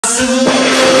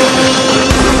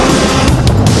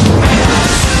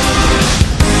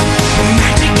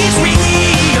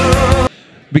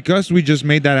Because we just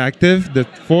made that active, the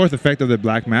fourth effect of the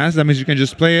black mass, that means you can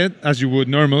just play it as you would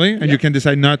normally, and you can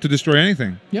decide not to destroy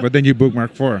anything. But then you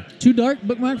bookmark 4. Too dark,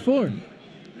 bookmark 4.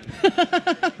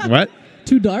 What?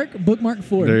 Too dark, bookmark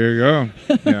 4. There you go.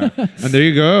 Yeah. And there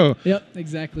you go. Yep,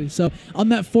 exactly. So on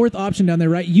that fourth option down there,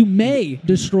 right, you may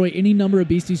destroy any number of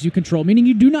beasties you control, meaning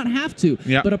you do not have to,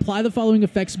 but apply the following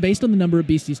effects based on the number of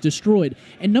beasties destroyed.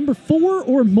 And number 4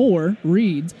 or more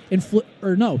reads,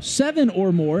 7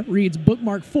 or more reads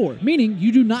bookmark 4, meaning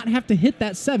you do not have to hit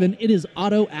that 7. It is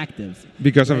auto-active.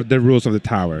 Because of the rules of the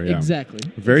tower. Yeah. Exactly.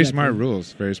 Very smart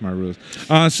rules. Very smart rules.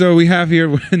 So we have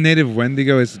here native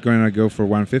Wendigo is going to go for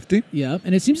 150. Yeah.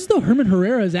 And it seems as though Herman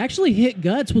Herrera has actually hit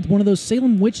Guts with one of those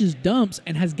Salem Witches dumps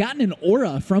and has gotten an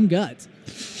aura from Guts.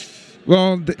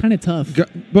 Well, kind of tough.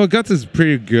 Guts is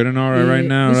pretty good in aura right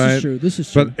now, this right? This is true. This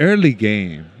is true. But early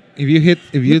game,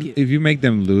 if you make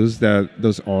them lose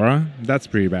those aura, that's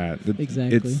pretty bad.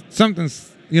 Exactly. It's something's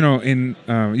you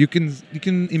can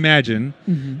imagine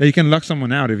that you can lock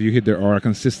someone out if you hit their aura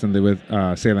consistently with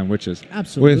Salem Witches.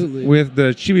 Absolutely. With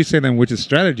the Chibi Salem Witches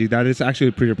strategy, that is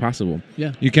actually pretty possible.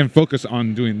 Yeah. You can focus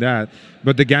on doing that,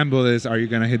 but the gamble is: are you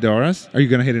going to hit the auras? Are you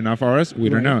going to hit enough auras? We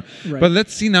don't know. Right. But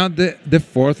let's see now the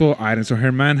fourth little item. So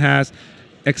Herman has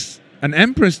an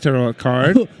Empress Tarot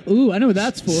card. Ooh, I know what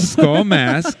that's for. Skull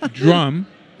Mask, Drum.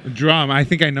 I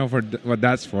think I know what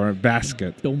that's for.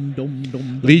 Basket.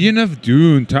 Legion of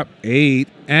Doom, top 8.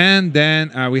 And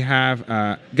then we have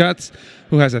Guts,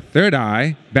 who has a third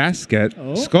eye, Basket,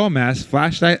 Skull Mask,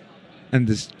 Flashlight,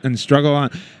 and Struggle On.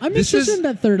 I'm interested in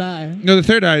that third eye. No, the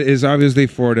third eye is obviously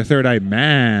for the third eye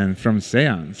man from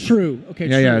Seance. True. Okay.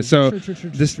 Yeah. So true.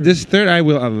 this third eye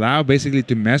will allow basically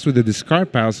to mess with the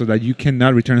discard pile so that you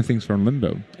cannot return things from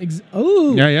limbo.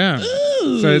 Oh. Yeah.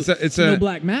 Ooh. So it's a no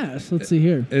black mass. Let's see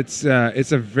here. It's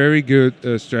a very good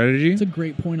strategy. It's a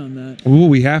great point on that. Ooh,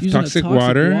 we have toxic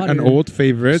water, an old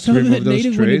favorite. So to remove that those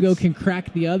native traits. Wendigo can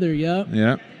crack the other. Yep.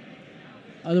 Yeah.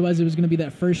 Otherwise, it was going to be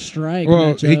that first strike.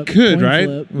 Well, he could, right?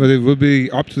 Flip. But it would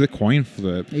be up to the coin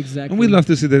flip. Exactly. And we love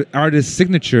to see the artist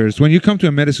signatures. When you come to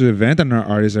a MetaZoo event and our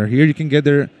artists are here, you can get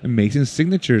their amazing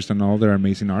signatures on all their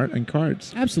amazing art and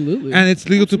cards. Absolutely. And it's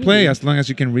legal to play as long as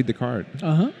you can read the card.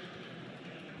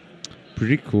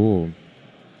 Pretty cool.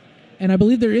 And I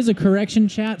believe there is a correction,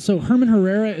 chat. So Herman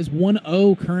Herrera is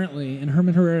 1-0 currently, and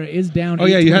Herman Herrera is down. Oh,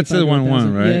 yeah, you had said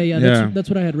 1-1, right? Yeah. That's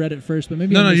what I had read at first, but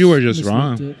maybe no, you were just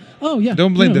wrong. Oh, yeah.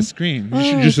 Don't blame the screen.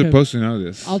 You're supposed to know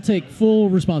this. I'll take full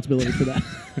responsibility for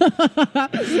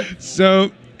that.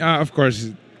 So, of course,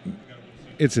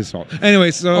 it's his fault. Anyway,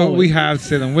 so we have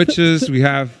Salem Witches. We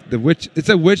have the witch. It's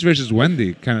a witch versus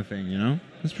Wendy kind of thing, you know?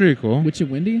 That's pretty cool. Witch and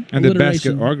Wendy? And the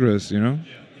basket Ogress, you know?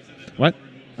 What?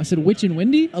 I said witch and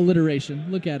Wendy? Alliteration.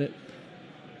 Look at it.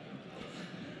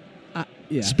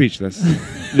 Yeah. Speechless.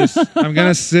 I'm going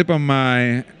to sip on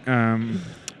my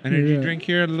energy drink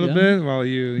here a little bit while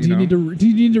you do you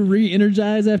need to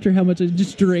re-energize after how much I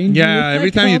just drained you? Yeah,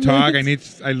 every time you talk,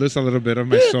 I lose a little bit of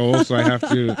my soul, so I have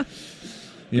to...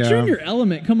 Yeah. Turn your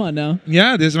element. Come on now.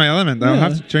 Yeah, this is my element. I'll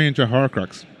have to turn into a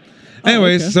Horcrux.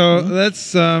 Anyways, so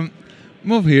let's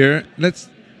move here.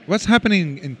 What's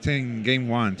happening in game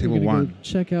 1, table 1? Go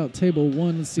check out table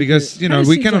 1. Let's see because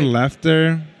we kind of left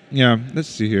there. Yeah, let's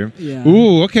see here. Yeah.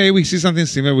 Ooh, okay, we see something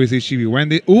similar with Chibi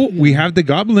Wendy. Ooh, we have the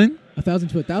Goblin. 1,000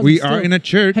 to 1,000. We are in a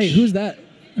church. Hey, who's that?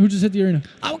 Who just hit the arena?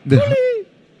 Oh,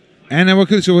 and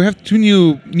so we have 2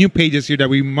 new pages here that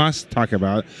we must talk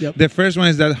about. Yep. The first one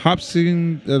is that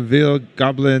Hobsonville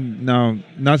Goblin. No,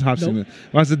 not Hobsonville.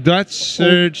 Was the Dutch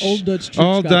Church? Old Dutch Church.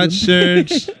 Old Dutch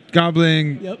Church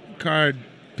Goblin card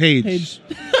page.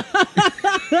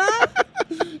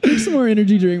 Give some more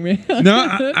energy drink, man. No,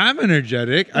 I'm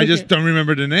energetic. Okay. I just don't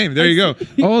remember the name. There you go.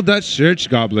 Old Dutch Church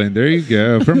Goblin. There you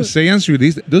go. From Seance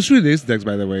release. Those release decks,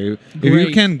 by the way. If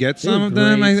you can get some of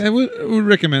them, I would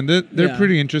recommend it. They're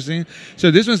pretty interesting.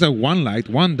 So this one's a 1 light,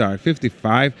 1 dark,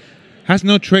 55. Has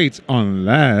no traits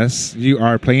unless you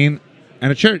are playing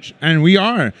in a church. And we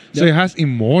are. So it has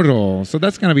Immortal. So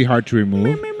that's going to be hard to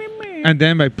remove. And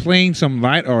then by playing some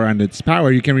light aura and its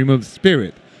power, you can remove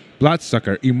Spirit,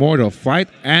 Bloodsucker, Immortal, Flight,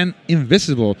 and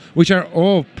Invisible, which are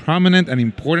all prominent and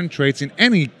important traits in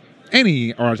any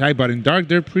aura type. But in Dark,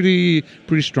 they're pretty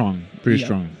strong. Pretty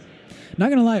strong.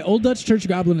 Not gonna lie, Old Dutch Church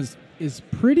Goblin is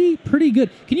pretty good.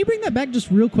 Can you bring that back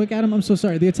just real quick, Adam? I'm so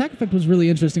sorry. The attack effect was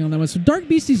really interesting on that one. So Dark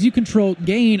Beasties you control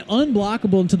gain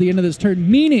unblockable until the end of this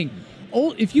turn, meaning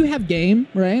if you have game,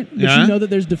 right? But you know that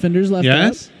there's defenders left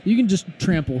up, you can just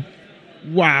trample.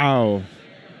 Wow.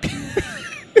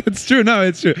 It's true. No,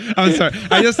 it's true. I'm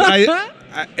sorry.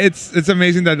 It's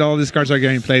amazing that all these cards are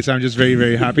getting played, so I'm just very,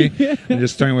 very happy. I'm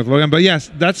just starting with Logan. But yes,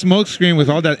 that smoke screen with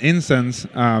all that incense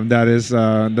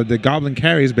that the goblin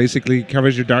carries basically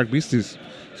covers your dark beasties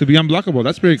to be unblockable.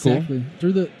 That's pretty cool. Exactly.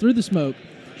 Through the smoke.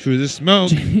 Through the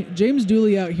smoke. James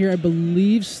Dooley out here, I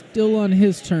believe, still on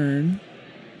his turn.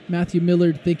 Matthew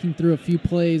Millard thinking through a few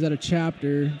plays out of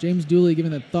chapter. James Dooley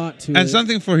giving a thought to it. And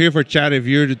something for chat, if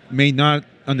you may not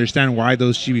understand why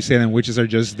those Chibi Salem witches are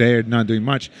just there, not doing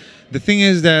much. The thing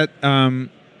is that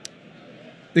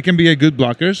they can be a good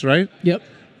blockers, right? Yep.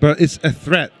 But it's a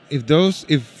threat. If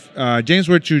James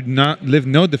were to not leave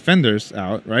no defenders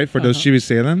out, right, for those Chibi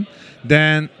Salem,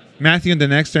 then Matthew in the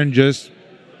next turn just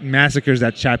massacres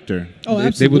that chapter. Oh,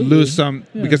 absolutely. They would lose some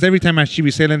because every time a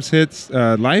Chibi Salem hits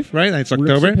life, right, and it's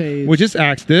October, which is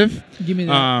active. Give me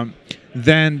that.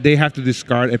 Then they have to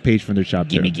discard a page from their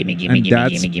chapter. And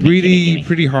that's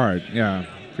pretty hard. Yeah,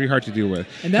 pretty hard to deal with.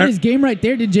 And that is game right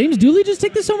there. Did James Dooley just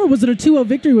take this home, or was it a 2-0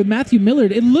 victory with Matthew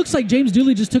Millard? It looks like James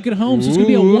Dooley just took it home, so it's going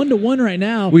to be a 1-1 right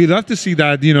now. We love to see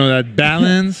that, that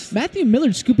balance. Matthew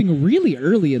Millard scooping really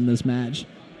early in this match,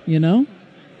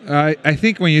 I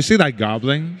think when you see that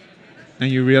goblin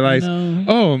and you realize,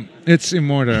 oh, it's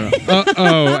immortal.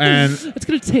 And it's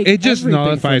gonna take. It just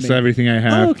nullifies everything I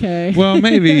have. Oh, okay. Well,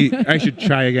 maybe I should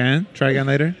try again. Try again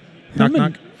later. Knock,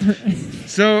 knock.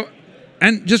 So,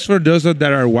 and just for those that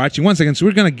are watching, once again, so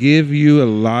we're gonna give you a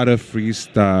lot of free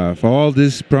stuff, all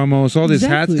these promos, all these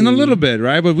hats, in a little bit,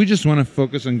 right? But we just want to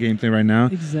focus on gameplay right now.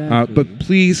 Exactly. But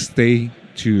please stay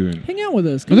tuned. Hang out with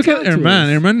us. Look at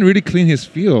Herman. Herman really cleaned his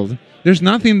field. There's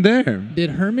nothing there. Did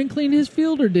Herman clean his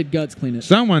field or did Guts clean it?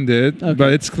 Someone did,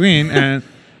 but it's clean. And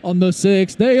on the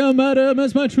 6th day of Madam,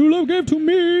 as my true love gave to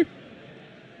me.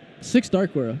 6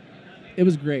 Dark Aura. It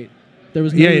was great. There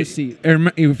was no receipt.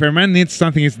 If Herman needs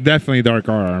something, it's definitely Dark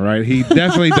Aura, right? He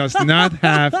definitely does not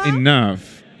have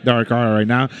enough Dark Aura right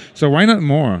now. So why not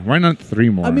more? Why not 3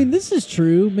 more? I mean, this is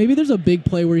true. Maybe there's a big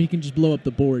play where he can just blow up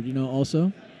the board,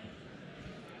 also.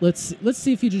 Let's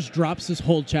see if he just drops this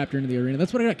whole chapter into the arena.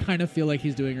 That's what I kind of feel like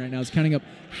he's doing right now. Is counting up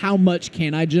how much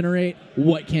can I generate?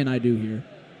 What can I do here?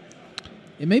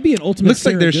 It may be an ultimate. Looks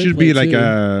like there should be like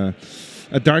a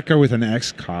Darker with an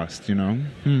X cost.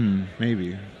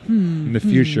 Maybe in the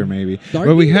future, maybe.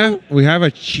 But we have a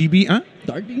Chibi.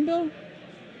 Dark Dingbo.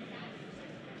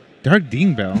 Dark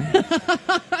Dingbell?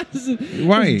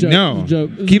 Why? No.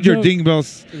 Keep your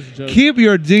dingbells. Keep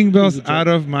your dingbells out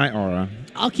of my aura.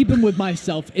 I'll keep him with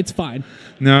myself. It's fine.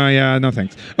 No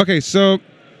thanks. Okay, so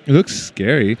it looks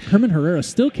scary. Herman Herrera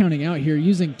still counting out here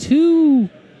using 2.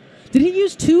 Did he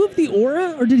use 2 of the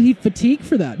aura, or did he fatigue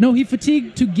for that? No, he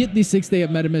fatigued to get the 6th day of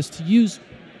Metamis to use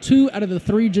 2 out of the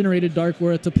 3 generated Dark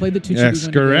Aura to play the 2 Yes,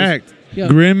 correct. Yeah.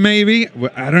 Grim, maybe?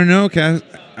 Well, I don't know, Cass.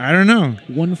 I don't know.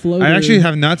 One floater. I actually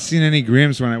have not seen any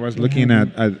Grims when I was looking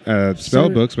at spell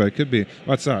books, but it could be.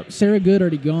 What's up? Sarah Good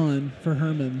already gone for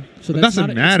Herman. So it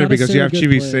doesn't matter because you have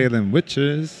Chibi Salem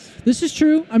witches. This is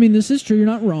true. I mean, this is true. You're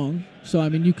not wrong. So, I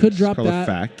mean, you could drop that. It's a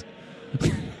fact.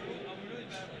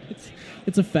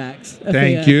 It's a fact.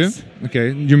 Thank you.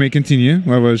 Okay, you may continue.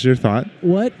 What was your thought?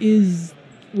 What is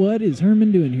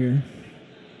Herman doing here?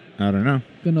 I don't know.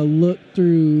 Gonna look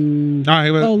through.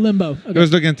 Limbo. Okay. He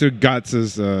was looking through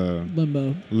Guts'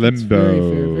 Limbo. Limbo. Very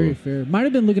fair. Very fair. Might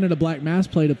have been looking at a Black Mass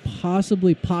play to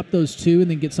possibly pop those 2 and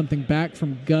then get something back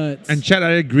from Guts. And Chad,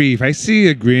 I agree. If I see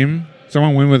a Grim,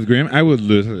 someone win with Grim, I would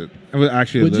lose it. I would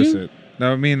actually lose it. That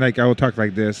would mean I would talk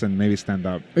like this and maybe stand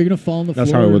up. Are you gonna fall on the floor?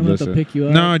 That's how I would lose it. Pick you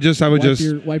up? No, I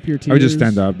would wipe your tears. I would just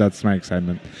stand up. That's my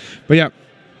excitement. But yeah.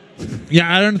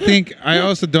 I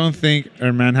also don't think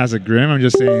Herman has a Grim. I'm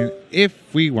just saying if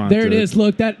we want There it is.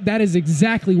 Look, that is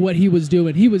exactly what he was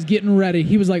doing. He was getting ready.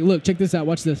 He was like, look, check this out.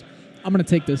 Watch this. I'm going to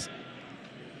take this.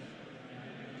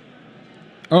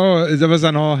 Oh, it was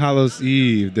on All Hallows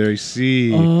Eve. There you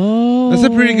see. Oh. That's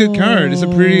a pretty good card. It's a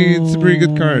pretty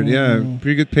good card. Yeah,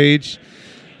 pretty good page.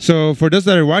 So for those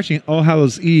that are watching, All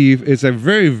Hallows Eve is a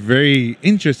very, very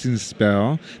interesting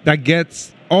spell that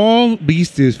gets all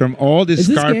beasties from all these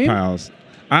card piles.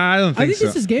 I don't think so.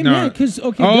 This is game, yeah. Because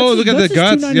look at the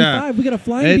guts. Yeah, we got a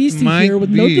flying beastie here with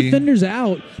no defenders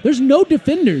out. There's no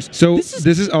defenders. So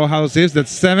this is All Hallows Eve. That's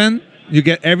 7. You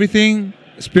get everything.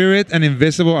 Spirit and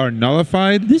Invisible are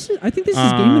nullified. I think this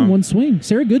is game in one swing.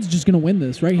 Sarah Good's just going to win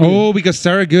this right here. Oh, because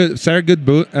Sarah Good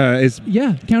is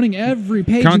counting every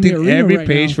page. Counting in the arena every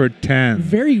page for 10.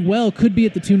 Very well could be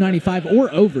at the 295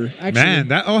 or over. Actually, man,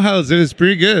 that All Hallows Eve is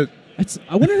pretty good.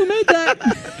 I wonder who made that.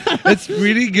 It's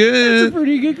pretty good. It's a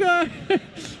pretty good card.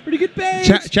 Pretty good page.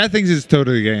 Chat thinks it's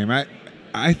totally game.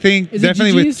 I think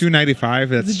definitely with 295.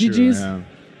 That's true. Yeah.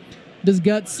 Does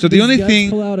Guts? So the only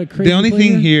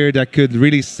thing here that could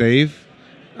really save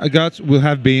Guts will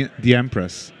have been the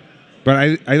Empress.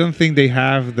 But I don't think they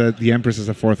have the Empress as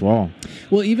a fourth wall.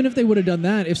 Well, even if they would have done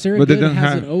that, if Sarah Good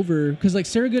has it over, because like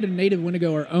Sarah Good and Native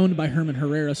Wendigo are owned by Herman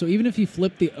Herrera, so even if he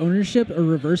flipped the ownership or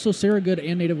reversal, Sarah Good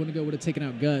and Native Wendigo would have taken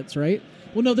out Guts, right?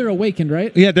 Well, no, they're awakened,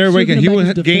 right? Yeah, they're awakened. He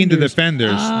will gain the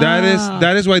Defenders.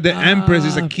 That is why the Empress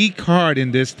is a key card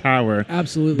in this tower.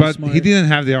 Absolutely, but smart. He didn't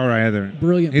have the aura either.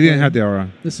 Brilliant. He didn't have the aura.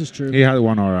 This is true. He had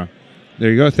one aura. There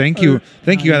you go. Thank you,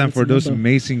 Adam, for those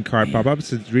amazing card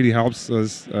pop-ups. It really helps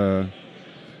us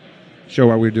show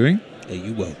what we're doing. Hey,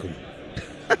 you're welcome.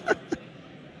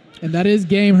 And that is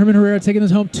game. Herman Herrera taking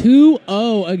this home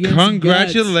 2-0 against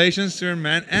Congratulations to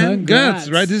Herman and Guts,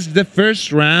 right? This is the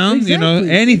first round. Exactly. You know,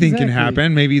 anything can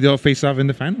happen. Maybe they'll face off in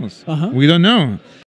the finals. We don't know.